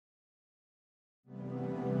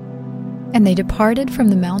And they departed from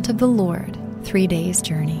the mount of the Lord 3 days'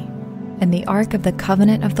 journey. And the ark of the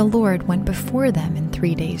covenant of the Lord went before them in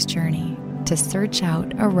 3 days' journey to search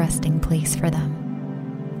out a resting place for them.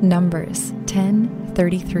 Numbers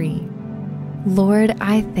 10:33. Lord,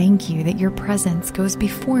 I thank you that your presence goes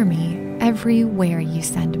before me everywhere you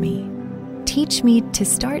send me. Teach me to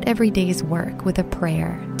start every day's work with a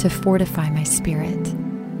prayer to fortify my spirit.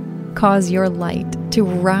 Cause your light to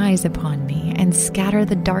rise upon me and scatter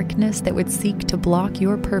the darkness that would seek to block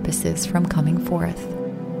your purposes from coming forth.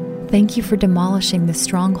 Thank you for demolishing the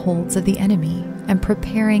strongholds of the enemy and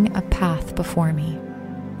preparing a path before me.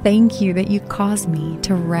 Thank you that you cause me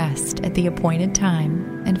to rest at the appointed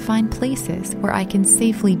time and find places where I can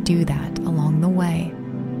safely do that along the way.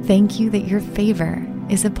 Thank you that your favor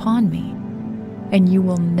is upon me, and you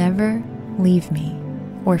will never leave me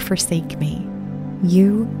or forsake me.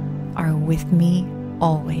 You are with me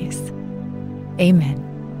always. Amen.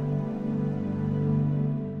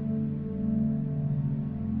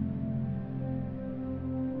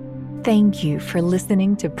 Thank you for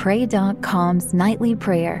listening to Pray.com's Nightly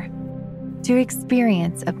Prayer. To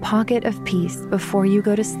experience a pocket of peace before you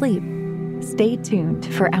go to sleep, stay tuned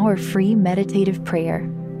for our free meditative prayer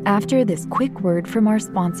after this quick word from our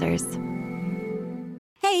sponsors.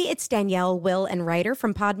 Hey, it's Danielle, Will, and Ryder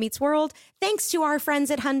from Pod Meets World. Thanks to our friends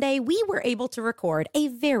at Hyundai, we were able to record a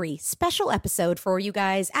very special episode for you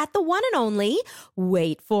guys at the one and only,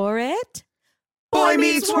 wait for it, Boy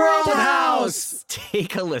Meets World House!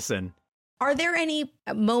 Take a listen. Are there any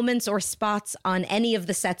moments or spots on any of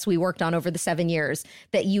the sets we worked on over the 7 years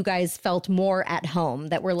that you guys felt more at home,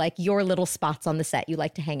 that were like your little spots on the set you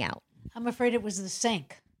like to hang out? I'm afraid it was the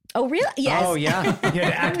sink. Oh, really? Yes. Oh, yeah. You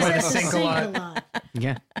had to act by the sink a lot.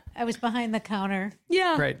 Yeah. I was behind the counter.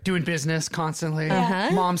 Yeah. Right. Doing business constantly. Uh-huh.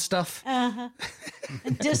 Mom stuff. And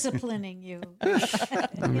disciplining you in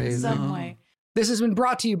Amazing. some way. This has been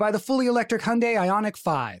brought to you by the fully electric Hyundai Ioniq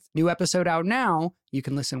 5. New episode out now. You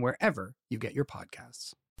can listen wherever you get your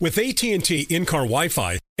podcasts. With AT&T in-car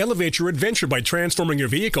Wi-Fi, elevate your adventure by transforming your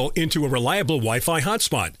vehicle into a reliable Wi-Fi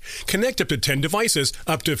hotspot. Connect up to 10 devices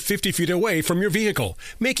up to 50 feet away from your vehicle,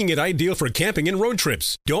 making it ideal for camping and road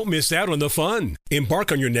trips. Don't miss out on the fun.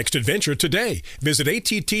 Embark on your next adventure today. Visit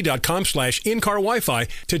att.com/in-car Wi-Fi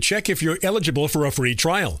to check if you're eligible for a free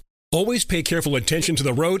trial. Always pay careful attention to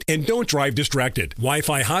the road and don't drive distracted.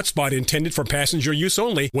 Wi-Fi hotspot intended for passenger use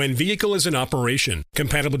only when vehicle is in operation.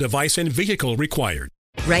 Compatible device and vehicle required.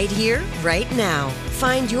 Right here, right now.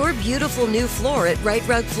 Find your beautiful new floor at Right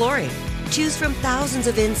Rug Flooring. Choose from thousands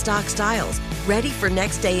of in-stock styles, ready for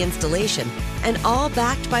next day installation, and all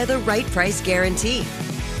backed by the right price guarantee.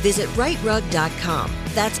 Visit rightrug.com.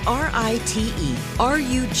 That's RITERUG.com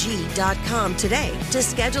today to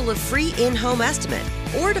schedule a free in-home estimate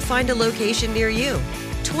or to find a location near you.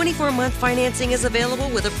 24-month financing is available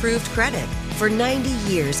with approved credit. For 90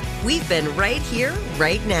 years, we've been right here,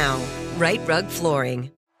 right now. Right Rug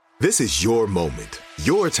Flooring. This is your moment,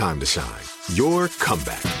 your time to shine, your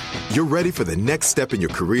comeback. You're ready for the next step in your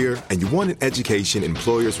career, and you want an education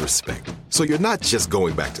employers respect. So you're not just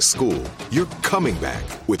going back to school, you're coming back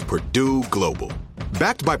with Purdue Global.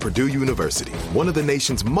 Backed by Purdue University, one of the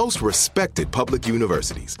nation's most respected public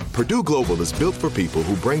universities, Purdue Global is built for people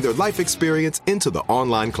who bring their life experience into the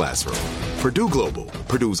online classroom. Purdue Global,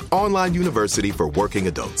 Purdue's online university for working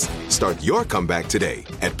adults. Start your comeback today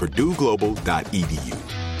at purdueglobal.edu.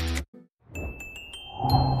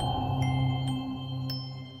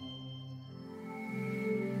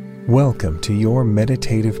 Welcome to your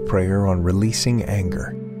meditative prayer on releasing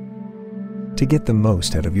anger. To get the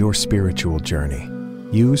most out of your spiritual journey,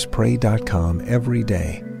 use Pray.com every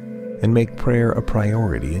day and make prayer a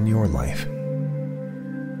priority in your life.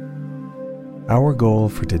 Our goal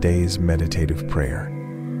for today's meditative prayer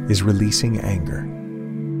is releasing anger.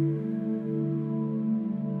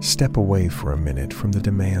 Step away for a minute from the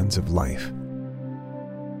demands of life.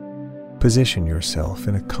 Position yourself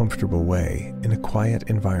in a comfortable way in a quiet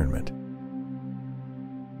environment.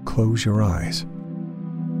 Close your eyes.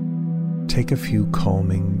 Take a few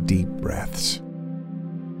calming, deep breaths.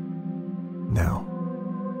 Now,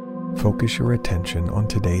 focus your attention on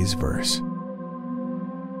today's verse.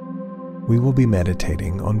 We will be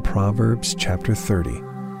meditating on Proverbs chapter 30,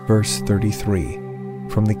 verse 33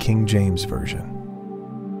 from the King James Version.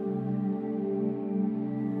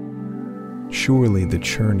 Surely the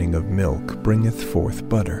churning of milk bringeth forth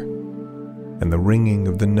butter, and the wringing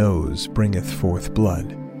of the nose bringeth forth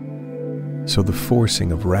blood. So the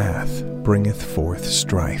forcing of wrath bringeth forth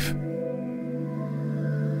strife.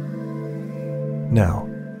 Now,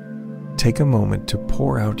 take a moment to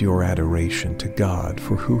pour out your adoration to God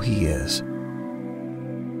for who He is.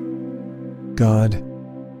 God,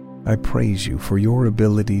 I praise you for your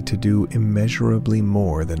ability to do immeasurably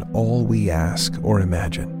more than all we ask or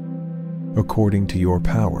imagine, according to your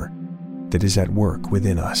power that is at work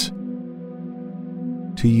within us.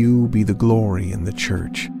 To you be the glory in the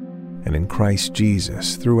church and in Christ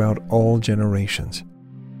Jesus throughout all generations,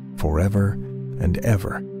 forever and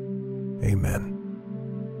ever. Amen.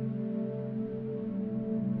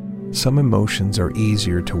 Some emotions are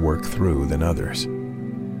easier to work through than others.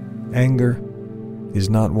 Anger is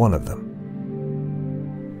not one of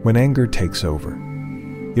them. When anger takes over,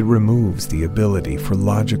 it removes the ability for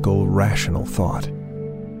logical, rational thought.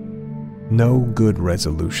 No good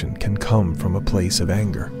resolution can come from a place of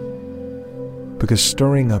anger, because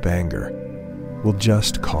stirring up anger will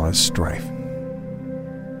just cause strife.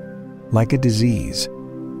 Like a disease,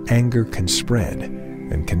 anger can spread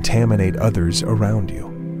and contaminate others around you.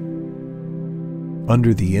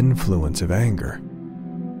 Under the influence of anger,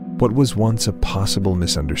 what was once a possible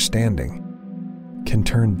misunderstanding can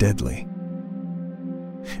turn deadly.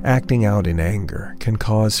 Acting out in anger can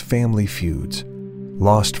cause family feuds,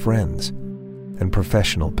 lost friends, and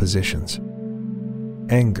professional positions.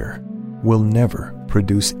 Anger will never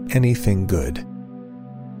produce anything good.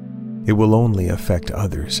 It will only affect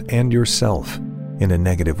others and yourself in a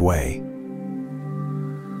negative way.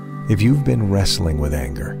 If you've been wrestling with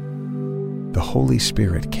anger, the Holy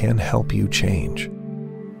Spirit can help you change.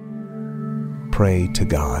 Pray to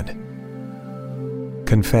God.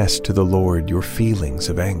 Confess to the Lord your feelings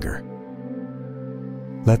of anger.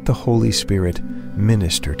 Let the Holy Spirit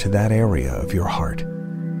minister to that area of your heart.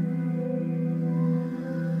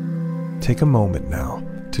 Take a moment now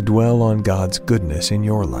to dwell on God's goodness in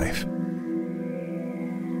your life.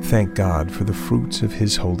 Thank God for the fruits of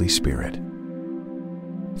His Holy Spirit.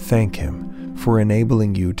 Thank Him for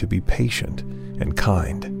enabling you to be patient and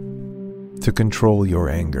kind, to control your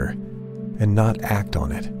anger and not act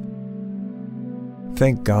on it.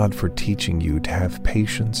 Thank God for teaching you to have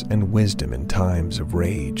patience and wisdom in times of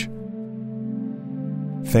rage.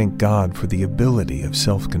 Thank God for the ability of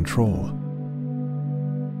self-control.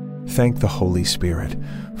 Thank the Holy Spirit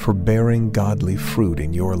for bearing godly fruit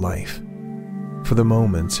in your life, for the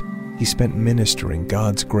moments He spent ministering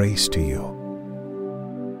God's grace to you.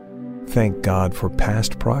 Thank God for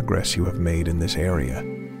past progress you have made in this area,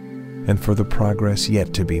 and for the progress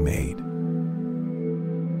yet to be made.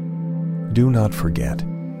 Do not forget,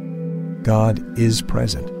 God is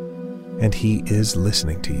present, and He is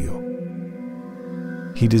listening to you.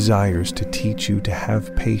 He desires to teach you to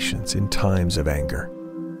have patience in times of anger.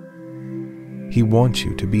 He wants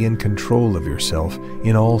you to be in control of yourself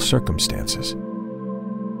in all circumstances.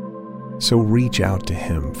 So reach out to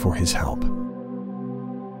Him for His help.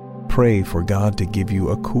 Pray for God to give you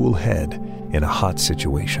a cool head in a hot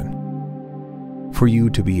situation, for you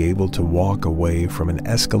to be able to walk away from an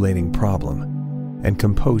escalating problem and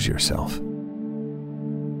compose yourself.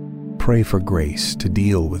 Pray for grace to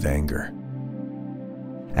deal with anger.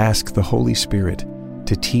 Ask the Holy Spirit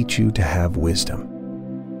to teach you to have wisdom,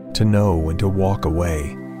 to know when to walk away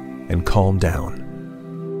and calm down.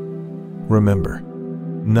 Remember,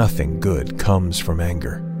 nothing good comes from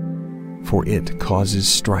anger, for it causes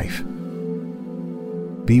strife.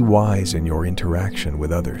 Be wise in your interaction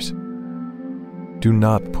with others. Do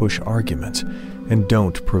not push arguments and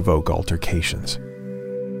don't provoke altercations.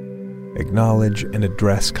 Acknowledge and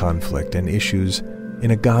address conflict and issues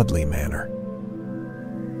in a godly manner.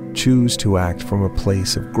 Choose to act from a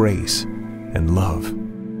place of grace and love.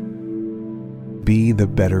 Be the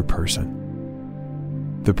better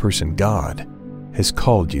person, the person God has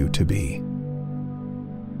called you to be.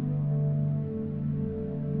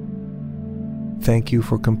 Thank you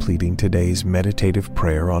for completing today's meditative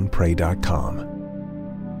prayer on Pray.com.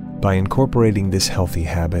 By incorporating this healthy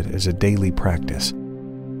habit as a daily practice,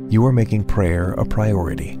 you are making prayer a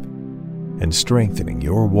priority and strengthening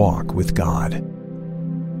your walk with God.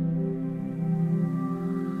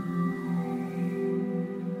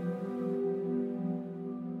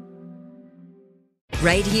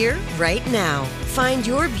 Right here, right now. Find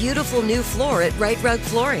your beautiful new floor at Right Rug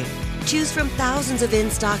Flooring. Choose from thousands of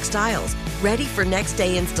in-stock styles, ready for next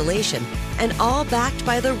day installation, and all backed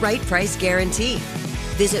by the right price guarantee.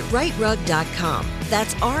 Visit rightrug.com.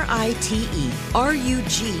 That's RITERUG.com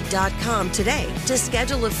today to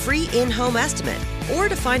schedule a free in-home estimate or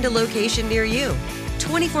to find a location near you.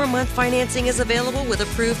 24-month financing is available with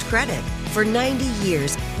approved credit. For 90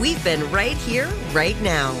 years, we've been right here, right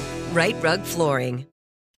now. Right Rug Flooring.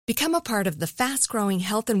 Become a part of the fast-growing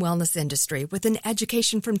health and wellness industry with an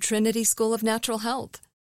education from Trinity School of Natural Health.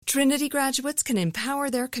 Trinity graduates can empower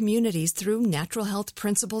their communities through natural health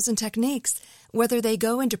principles and techniques, whether they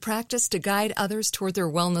go into practice to guide others toward their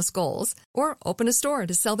wellness goals or open a store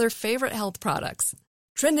to sell their favorite health products.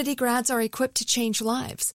 Trinity grads are equipped to change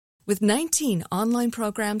lives with 19 online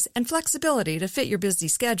programs and flexibility to fit your busy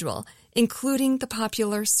schedule, including the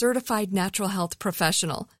popular Certified Natural Health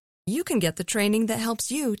Professional. You can get the training that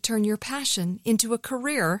helps you turn your passion into a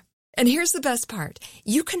career. And here's the best part.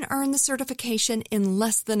 You can earn the certification in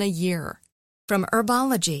less than a year. From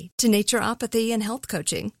herbology to naturopathy and health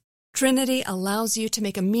coaching, Trinity allows you to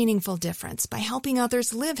make a meaningful difference by helping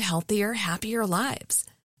others live healthier, happier lives.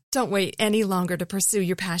 Don't wait any longer to pursue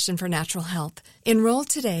your passion for natural health. Enroll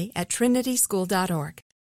today at trinityschool.org.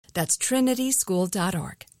 That's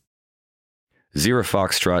trinityschool.org. Zero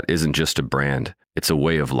Foxtrot isn't just a brand, it's a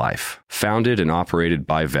way of life. Founded and operated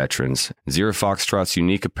by veterans, Zero Foxtrot's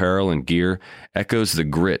unique apparel and gear echoes the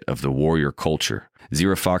grit of the warrior culture.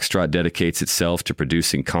 Zero Foxtrot dedicates itself to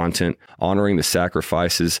producing content, honoring the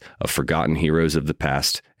sacrifices of forgotten heroes of the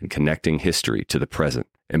past, and connecting history to the present.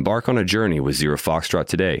 Embark on a journey with Zero Foxtrot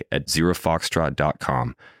today at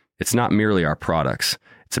zerofoxtrot.com. It's not merely our products,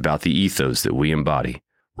 it's about the ethos that we embody.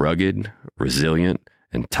 Rugged, resilient,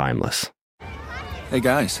 and timeless. Hey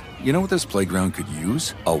guys, you know what this playground could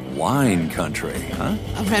use? A wine country, huh?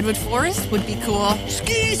 A redwood forest would be cool.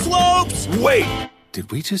 Ski slopes! Wait! Did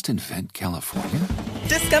we just invent California?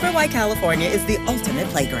 Discover why California is the ultimate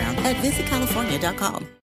playground at visitcalifornia.com.